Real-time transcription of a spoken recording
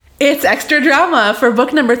It's extra drama for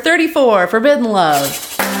book number 34, Forbidden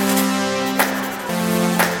Love.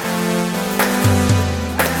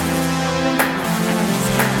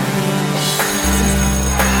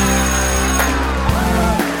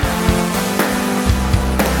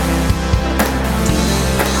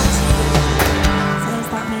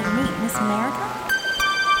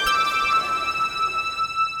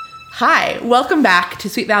 Hi, welcome back to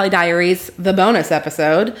Sweet Valley Diaries, the bonus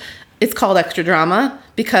episode. It's called Extra Drama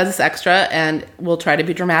because it's extra and we'll try to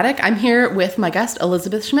be dramatic. I'm here with my guest,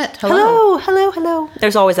 Elizabeth Schmidt. Hello.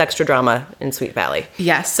 There's always extra drama in Sweet Valley.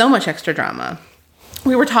 Yes, so much extra drama.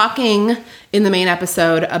 We were talking in the main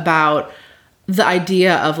episode about the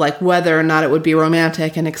idea of like whether or not it would be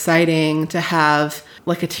romantic and exciting to have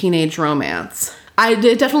like a teenage romance.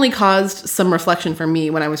 It definitely caused some reflection for me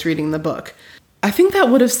when I was reading the book. I think that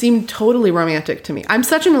would have seemed totally romantic to me. I'm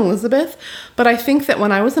such an Elizabeth, but I think that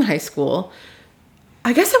when I was in high school,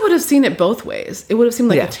 I guess I would have seen it both ways. It would have seemed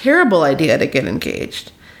like a terrible idea to get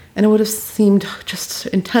engaged. And it would have seemed just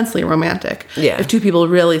intensely romantic if two people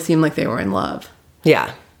really seemed like they were in love.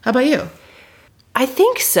 Yeah. How about you? I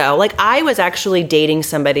think so. Like, I was actually dating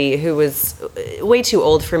somebody who was way too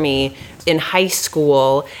old for me in high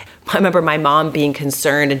school. I remember my mom being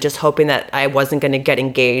concerned and just hoping that I wasn't going to get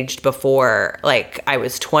engaged before, like, I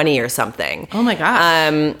was 20 or something. Oh, my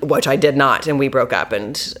gosh. Which I did not, and we broke up,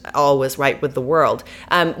 and all was right with the world.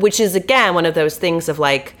 Which is, again, one of those things of,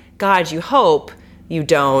 like, God, you hope you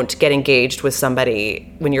don't get engaged with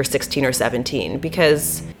somebody when you're 16 or 17,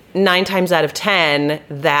 because 9 times out of 10,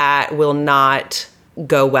 that will not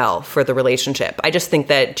go well for the relationship. I just think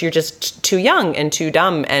that you're just too young and too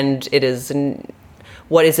dumb, and it is...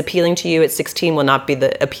 What is appealing to you at 16 will not be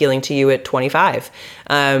appealing to you at 25.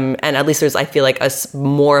 And at least I feel like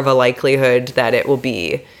more of a likelihood that it will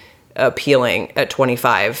be appealing at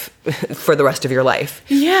 25 for the rest of your life.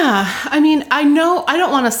 Yeah. I mean, I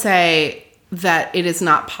don't want to say that it is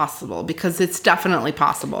not possible because it's definitely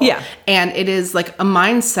possible. Yeah. And it is like a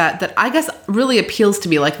mindset that I guess really appeals to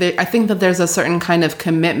me. Like, I think that there's a certain kind of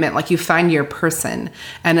commitment, like you find your person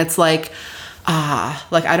and it's like,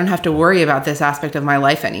 like I don't have to worry about this aspect of my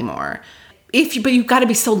life anymore. But you've got to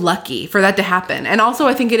be so lucky for that to happen. And also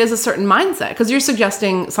I think it is a certain mindset because you're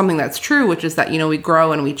suggesting something that's true, which is that, we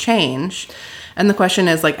grow and we change. And the question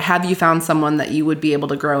is like, have you found someone that you would be able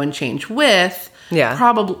to grow and change with? Yeah.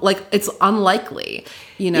 Probably, like, it's unlikely,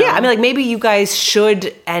 Yeah, I mean, like, maybe you guys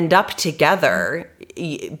should end up together,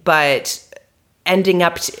 but ending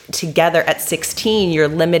up together at 16, you're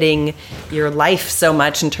limiting your life so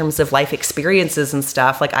much in terms of life experiences and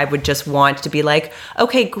stuff. Like, I would just want to be like,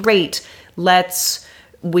 okay, great.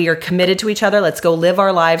 We are committed to each other. Let's go live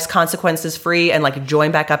our lives consequences free and like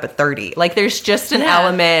join back up at 30. Like, there's just an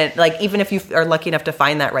element, like, even if you are lucky enough to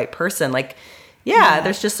find that right person, like,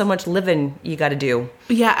 there's just so much living you got to do.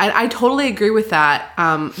 Yeah, I totally agree with that.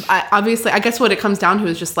 I guess what it comes down to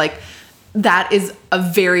is just like, that is a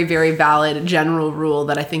very, very valid general rule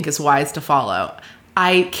that I think is wise to follow.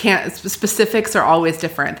 Specifics are always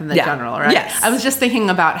different than the general, right? Yes. I was just thinking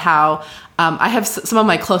about how I have some of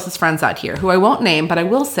my closest friends out here who I won't name, but I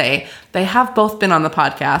will say they have both been on the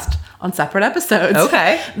podcast on separate episodes.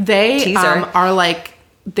 Okay. They are like,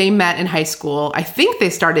 they met in high school. I think they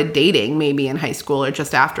started dating maybe in high school or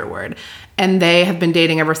just afterward. And they have been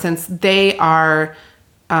dating ever since. They are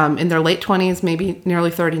in their late 20s, maybe nearly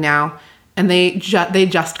 30 now. And they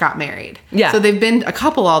just got married. Yeah. So they've been a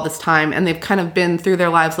couple all this time, and they've kind of been through their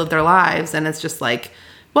lives, lived their lives, and it's just like,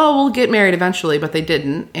 well, we'll get married eventually, but they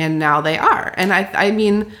didn't, and now they are. And I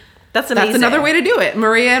mean, that's amazing. That's another way to do it.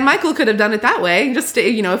 Maria and Michael could have done it that way. Just,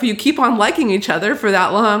 if you keep on liking each other for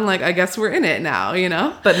that long, like, I guess we're in it now,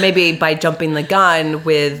 But maybe by jumping the gun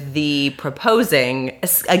with the proposing,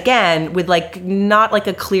 again, with like, not like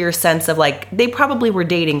a clear sense of like, they probably were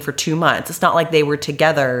dating for 2 months. It's not like they were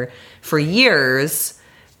together for years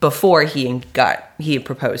before he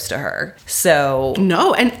proposed to her. So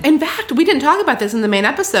no, and in fact, we didn't talk about this in the main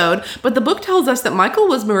episode, but the book tells us that Michael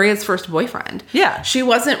was Maria's first boyfriend. Yeah. She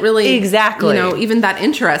wasn't really exactly even that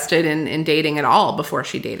interested in dating at all before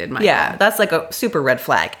she dated Michael. Yeah, that's like a super red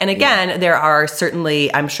flag. And again, there are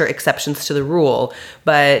certainly, I'm sure, exceptions to the rule,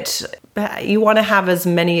 but you want to have as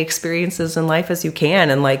many experiences in life as you can.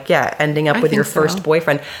 And like, ending up with your first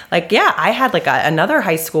boyfriend. Like, I had like another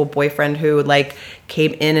high school boyfriend who like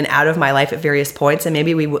came in and out of my life at various points. And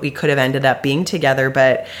maybe we could have ended up being together.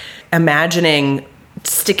 But imagining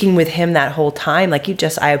sticking with him that whole time, like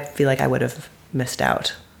I feel like I would have missed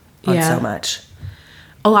out on so much.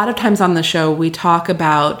 A lot of times on the show, we talk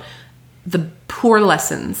about the poor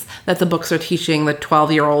lessons that the books are teaching the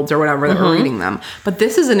 12-year-olds or whatever that are reading them. But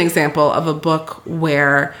this is an example of a book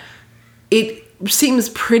where it seems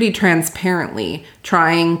pretty transparently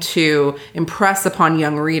trying to impress upon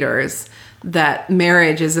young readers that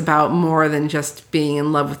marriage is about more than just being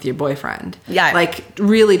in love with your boyfriend. Yeah. Like,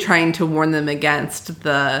 really trying to warn them against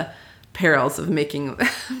the perils of making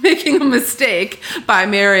a mistake by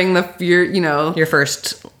marrying your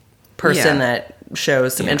first person that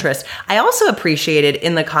shows some interest. I also appreciated,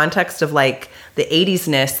 in the context of like the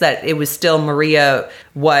 80s-ness, that it was still Maria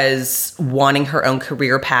was wanting her own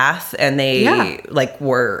career path, and they like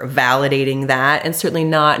were validating that, and certainly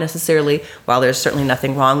not necessarily, while there's certainly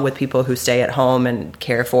nothing wrong with people who stay at home and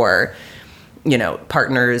care for,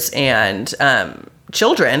 partners and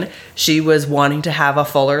children, she was wanting to have a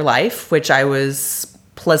fuller life, which I was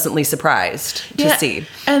pleasantly surprised to see.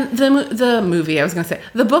 And the movie, I was going to say,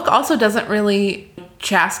 the book also doesn't really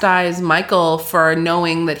chastise Michael for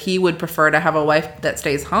knowing that he would prefer to have a wife that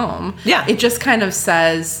stays home. Yeah. It just kind of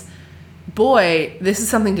says, boy, this is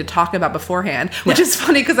something to talk about beforehand, which is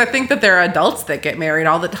funny because I think that there are adults that get married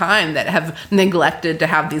all the time that have neglected to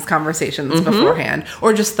have these conversations beforehand,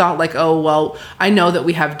 or just thought like, oh, well, I know that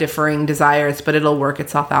we have differing desires, but it'll work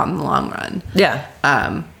itself out in the long run.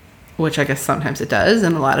 Yeah. Which I guess sometimes it does,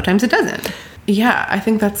 and a lot of times it doesn't. Yeah, I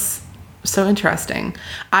think that's so interesting.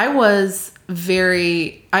 I was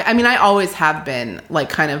I always have been like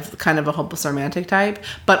kind of a hopeless romantic type,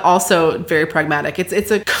 but also very pragmatic.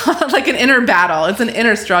 It's a like an inner battle. It's an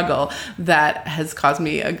inner struggle that has caused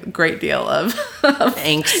me a great deal of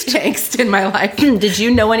angst in my life. Did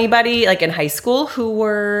you know anybody like in high school who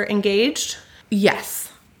were engaged?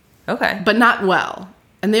 Yes. Okay. But not well.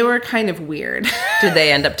 And they were kind of weird. Did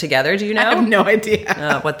they end up together? Do you know? I have no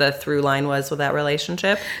idea. What the through line was with that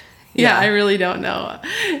relationship? Yeah, I really don't know.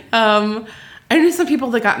 I knew some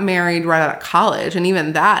people that got married right out of college, and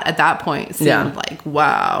even that at that point seemed like,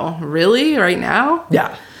 wow, really? Right now?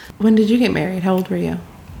 Yeah. When did you get married? How old were you?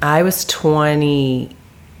 I was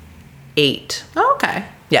 28. Oh, okay.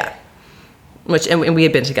 Yeah. And we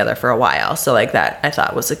had been together for a while, so like that I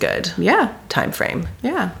thought was a good time frame.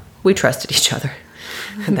 Yeah. We trusted each other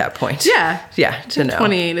at that point. Yeah. To know.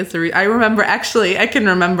 28 is the I remember, actually, I can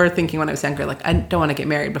remember thinking when I was younger, like, I don't want to get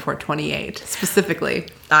married before 28, specifically.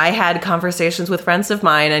 I had conversations with friends of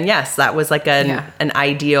mine, and yes, that was like an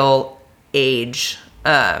ideal age.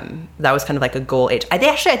 That was kind of like a goal age. I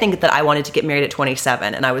think that I wanted to get married at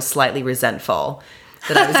 27, and I was slightly resentful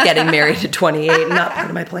that I was getting married at 28, not part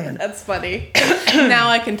of my plan. That's funny. Now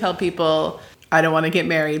I can tell people I don't want to get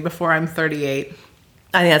married before I'm 38.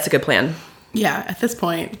 I think that's a good plan. Yeah, at this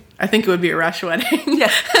point, I think it would be a rush wedding.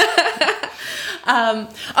 Yeah.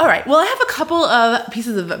 All right. Well, I have a couple of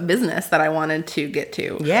pieces of business that I wanted to get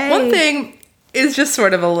to. Yay. One thing is just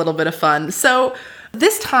sort of a little bit of fun. So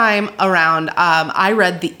this time around, I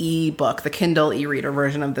read the e-book, the Kindle e-reader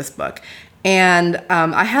version of this book. And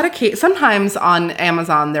I had a case. Sometimes on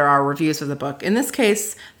Amazon there are reviews of the book. In this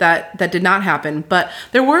case, that did not happen, but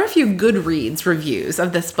there were a few Goodreads reviews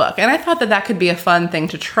of this book, and I thought that could be a fun thing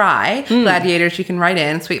to try. Gladiators, you can write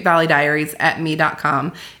in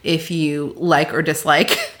sweetvalleydiaries@me.com if you like or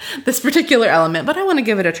dislike this particular element, but I want to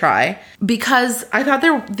give it a try because I thought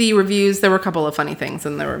there were a couple of funny things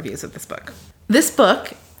in the reviews of this book. This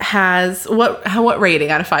book has what rating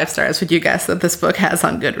out of 5 stars would you guess that this book has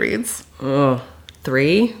on Goodreads?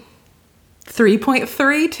 3?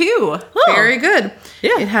 3.32. Oh. Very good.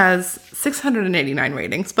 Yeah. It has 689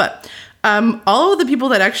 ratings, but all of the people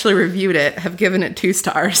that actually reviewed it have given it 2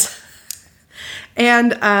 stars.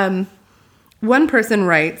 And one person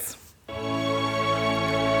writes,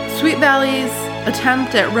 Sweet Valley's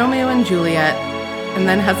attempt at Romeo and Juliet, and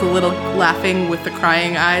then has a little laughing with the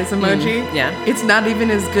crying eyes emoji. Yeah. It's not even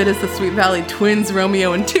as good as the Sweet Valley twins,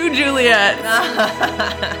 Romeo and 2 Juliet.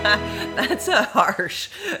 That's a harsh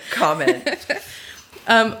comment.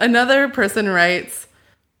 Another person writes,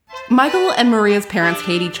 Michael and Maria's parents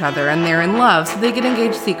hate each other and they're in love, so they get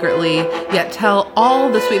engaged secretly, yet tell all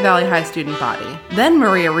the Sweet Valley High student body. Then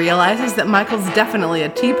Maria realizes that Michael's definitely a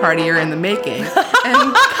tea partier in the making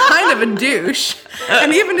and kind of a douche.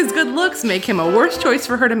 And even his good looks make him a worse choice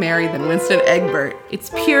for her to marry than Winston Egbert. It's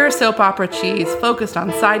pure soap opera cheese, focused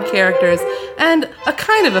on side characters, and a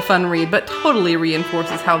kind of a fun read, but totally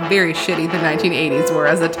reinforces how very shitty the 1980s were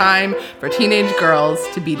as a time for teenage girls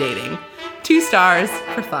to be dating. 2 stars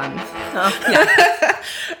for fun. Oh, yeah.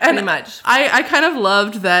 Pretty much. I kind of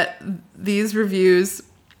loved that these reviews,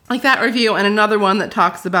 like that review and another one that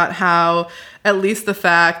talks about how at least the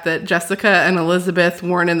fact that Jessica and Elizabeth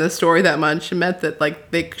weren't in the story that much meant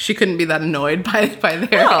that she couldn't be that annoyed by their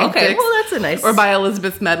antics. Okay. Well, that's a nice... Or by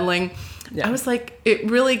Elizabeth's meddling. Yeah. I was like, it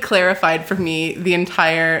really clarified for me the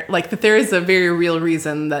entire, like, that there is a very real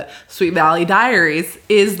reason that Sweet Valley Diaries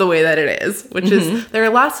is the way that it is, which is there are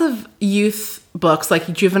lots of youth books,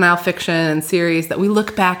 like juvenile fiction and series, that we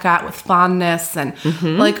look back at with fondness and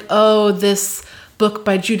like, oh, this book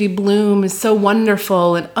by Judy Blume is so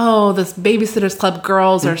wonderful, and oh, this Babysitter's Club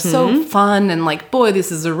girls are so fun, and like, boy,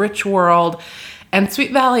 this is a rich world. And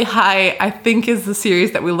Sweet Valley High, I think, is the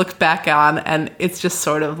series that we look back on, and it's just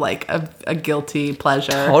sort of like a guilty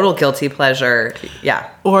pleasure. Total guilty pleasure. Yeah.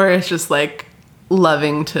 Or it's just like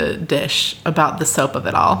loving to dish about the soap of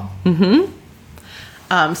it all.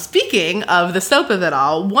 Speaking of the soap of it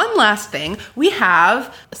all, one last thing. We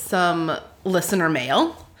have some listener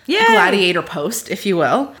mail. Yay! Gladiator post, if you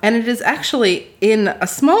will. And it is actually, in a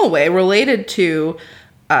small way, related to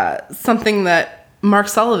something that Mark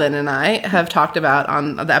Sullivan and I have talked about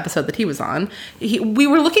on the episode that he was on. We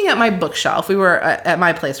were looking at my bookshelf. We were at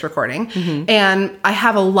my place recording, and I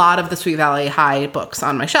have a lot of the Sweet Valley High books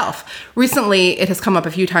on my shelf. Recently, it has come up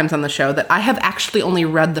a few times on the show that I have actually only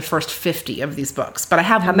read the first 50 of these books, but I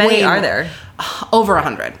have How many are there? Over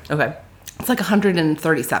 100. Okay. It's like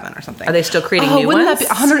 137 or something. Are they still creating new wouldn't ones? That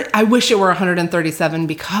be 100? I wish it were 137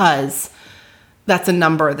 because that's a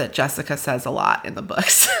number that Jessica says a lot in the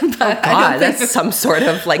books. But God, that's some sort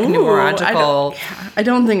of like numerological. I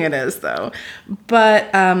don't think it is though.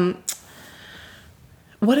 But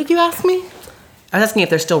what did you ask me? I was asking if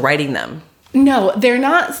they're still writing them. No, they're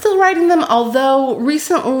not still writing them, although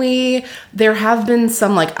recently there have been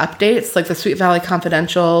some like updates, like the Sweet Valley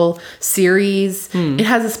Confidential series. It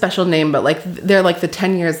has a special name, but like they're like the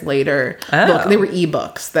 10 years later book. They were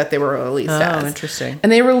ebooks that they were released as. Oh, interesting.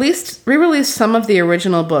 And they re-released some of the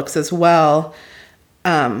original books as well,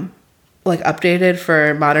 like updated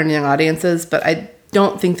for modern young audiences, but I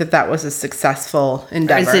don't think that was a successful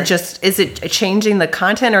endeavor. Is it changing the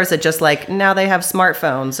content, or is it just like now they have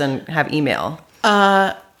smartphones and have email?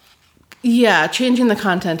 Yeah, changing the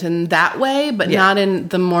content in that way, but not in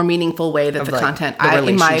the more meaningful way that the like content, the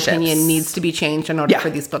in my opinion, needs to be changed in order for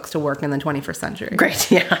these books to work in the 21st century. Great,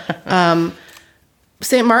 yeah.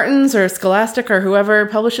 St. Martin's or Scholastic or whoever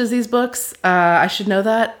publishes these books, I should know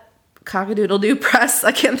that. Cockadoodle-Doo Press.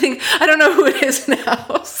 I don't know who it is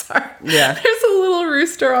now. Sorry. Yeah. There's a little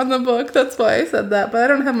rooster on the book. That's why I said that, but I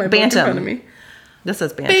don't have my book in front of me. This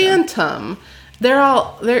is Bantam. Bantam.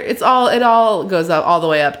 It all goes up all the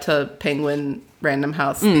way up to Penguin Random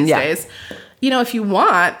House these days. You know, if you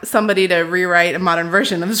want somebody to rewrite a modern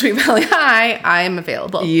version of the Sweet Valley High, I am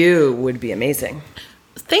available. You would be amazing.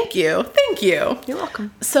 Thank you. You're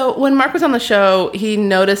welcome. So when Mark was on the show, he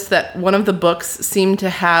noticed that one of the books seemed to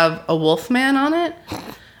have a wolfman on it.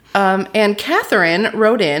 And Catherine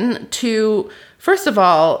wrote in to, first of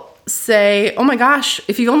all, say, oh my gosh,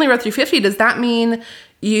 if you've only read through 50, does that mean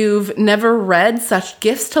you've never read such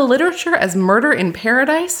gifts to literature as Murder in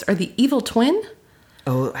Paradise or The Evil Twin?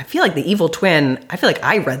 Oh, I feel like The Evil Twin, I feel like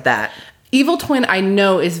I read that. Evil Twin, I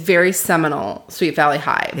know, is very seminal, Sweet Valley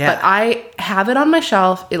High. Yeah. But I have it on my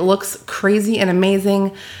shelf. It looks crazy and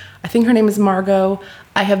amazing. I think her name is Margot.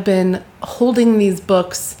 I have been holding these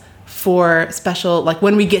books for special, like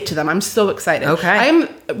when we get to them. I'm so excited. Okay.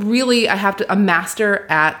 I have a master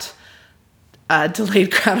at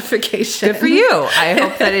delayed gratification. Good for you. I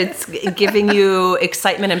hope that it's giving you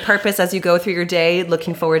excitement and purpose as you go through your day,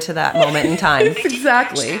 looking forward to that moment in time.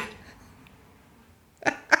 Exactly.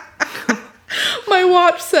 My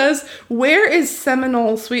watch says, where is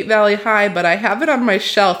Seminole Sweet Valley High? But I have it on my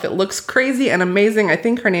shelf. It looks crazy and amazing. I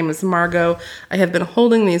think her name is Margot. I have been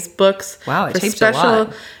holding these books. Wow, it taped a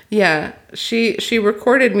lot. Yeah, she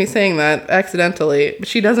recorded me saying that accidentally.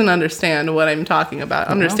 She doesn't understand what I'm talking about.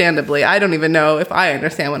 Oh. Understandably. I don't even know if I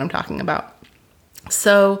understand what I'm talking about.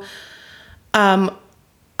 So, I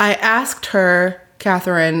asked her,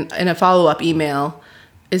 Catherine, in a follow-up email,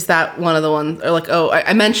 is that one of the ones, or like,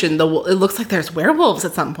 I mentioned it looks like there's werewolves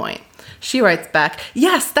at some point. She writes back,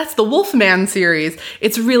 yes, that's the Wolfman series.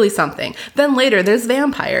 It's really something. Then later there's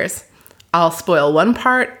vampires. I'll spoil one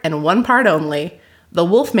part and one part only. The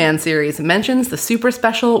Wolfman series mentions the super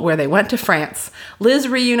special where they went to France. Liz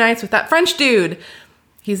reunites with that French dude.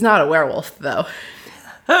 He's not a werewolf, though.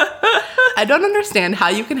 I don't understand how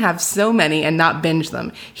you can have so many and not binge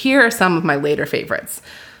them. Here are some of my later favorites.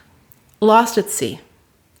 Lost at Sea.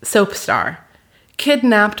 Soap Star.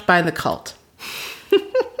 Kidnapped by the Cult.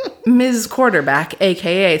 Ms. Quarterback,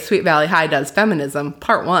 a.k.a. Sweet Valley High Does Feminism,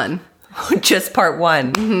 Part 1. Just Part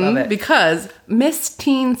 1. Love it. Because Miss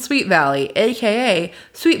Teen Sweet Valley, a.k.a.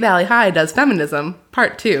 Sweet Valley High Does Feminism,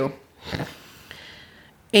 Part 2.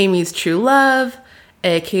 Amy's True Love.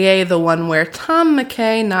 aka the one where Tom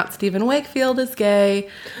McKay, not Stephen Wakefield, is gay.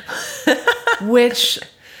 Which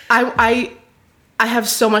I have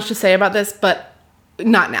so much to say about this, but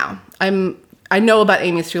not now. I know about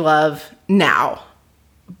Amy's True Love now.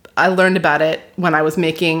 I learned about it when I was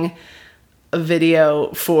making a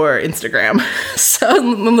video for Instagram. So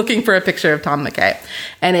I'm looking for a picture of Tom McKay.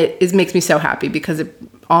 And it makes me so happy because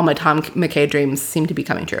all my Tom McKay dreams seem to be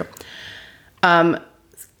coming true.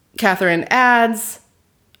 Catherine adds,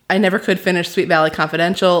 I never could finish Sweet Valley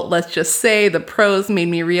Confidential. Let's just say the prose made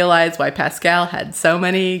me realize why Pascal had so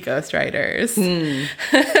many ghostwriters.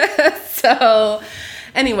 So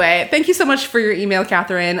anyway, thank you so much for your email,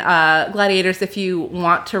 Catherine. Gladiators, if you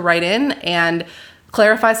want to write in and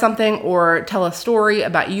clarify something or tell a story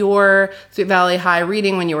about your Sweet Valley High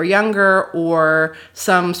reading when you were younger, or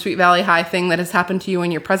some Sweet Valley High thing that has happened to you in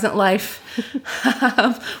your present life,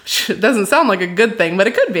 which doesn't sound like a good thing, but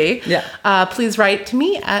it could be. Yeah. Please write to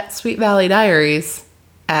me at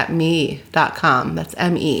sweetvalleydiaries@me.com. That's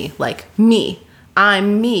M-E, like me.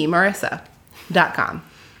 I'm me, Marissa.com.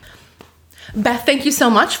 Beth, thank you so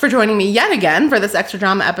much for joining me yet again for this Extra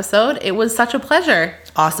Drama episode. It was such a pleasure.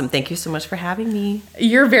 Awesome. Thank you so much for having me.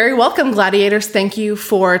 You're very welcome, Gladiators. Thank you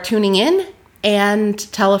for tuning in, and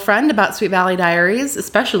tell a friend about Sweet Valley Diaries,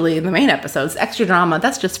 especially the main episodes. Extra Drama,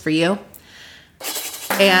 that's just for you.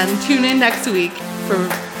 And tune in next week for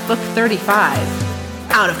book 35,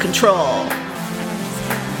 Out of Control.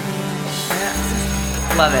 Yes.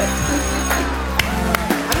 Love it.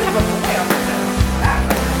 I'm going to have a boy on this.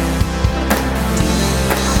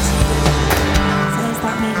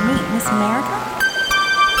 Miss America?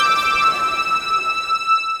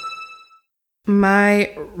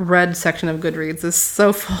 My read section of Goodreads is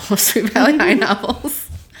so full of Sweet Valley High novels.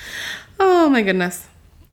 Oh my goodness.